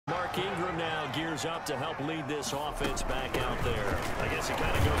Mark Ingram now gears up to help lead this offense back out there. I guess it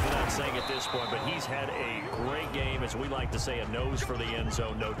kind of goes without saying at this point, but he's had a great game, as we like to say, a nose for the end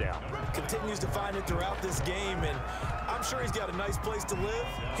zone, no doubt. Continues to find it throughout this game, and I'm sure he's got a nice place to live.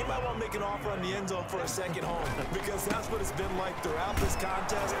 He might want to make an offer on the end zone for a second home, because that's what it's been like throughout this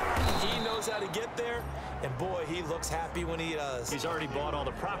contest. He knows how to get there, and boy, he looks happy when he does. He's already bought all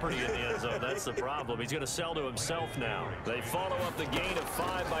the property in the end zone. That's the problem. He's going to sell to himself now. They follow up the gain of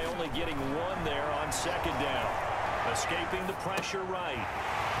 5 by only getting 1 there on second down. Escaping the pressure right.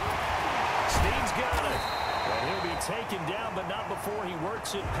 Snead's got it. And he'll be taken down, but not before he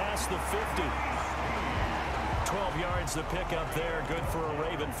works it past the 50. 12 yards to pick up there. Good for a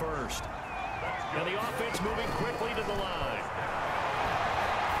Raven first. And the offense moving quickly to the line.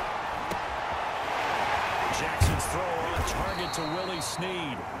 Jackson's throw on target to Willie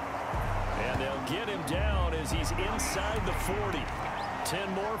Snead. And they'll get him down as he's inside the 40.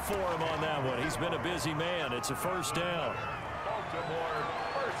 10 more for him on that one. He's been a busy man. It's a first down.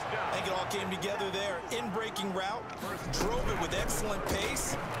 I think it all came together there. In-breaking route. Drove it with excellent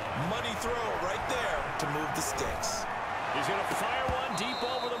pace. Money throw right there to move the sticks. He's going to fire one deep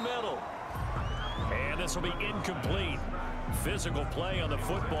over the middle. And this will be incomplete. Physical play on the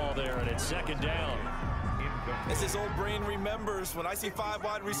football there, and it's second down. As his old brain remembers, when I see 5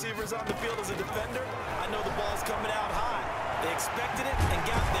 wide receivers on the field as a defender, I know the ball's coming out high. They expected it and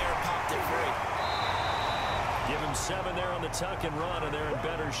got there and popped it free. Give him 7 there on the tuck and run, and they're in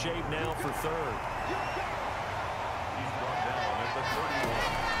better shape now for third.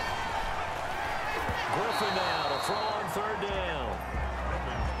 Griffin now to throw on third down.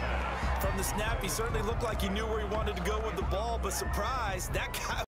 From the snap, he certainly looked like he knew where he wanted to go with the ball, but surprise, that guy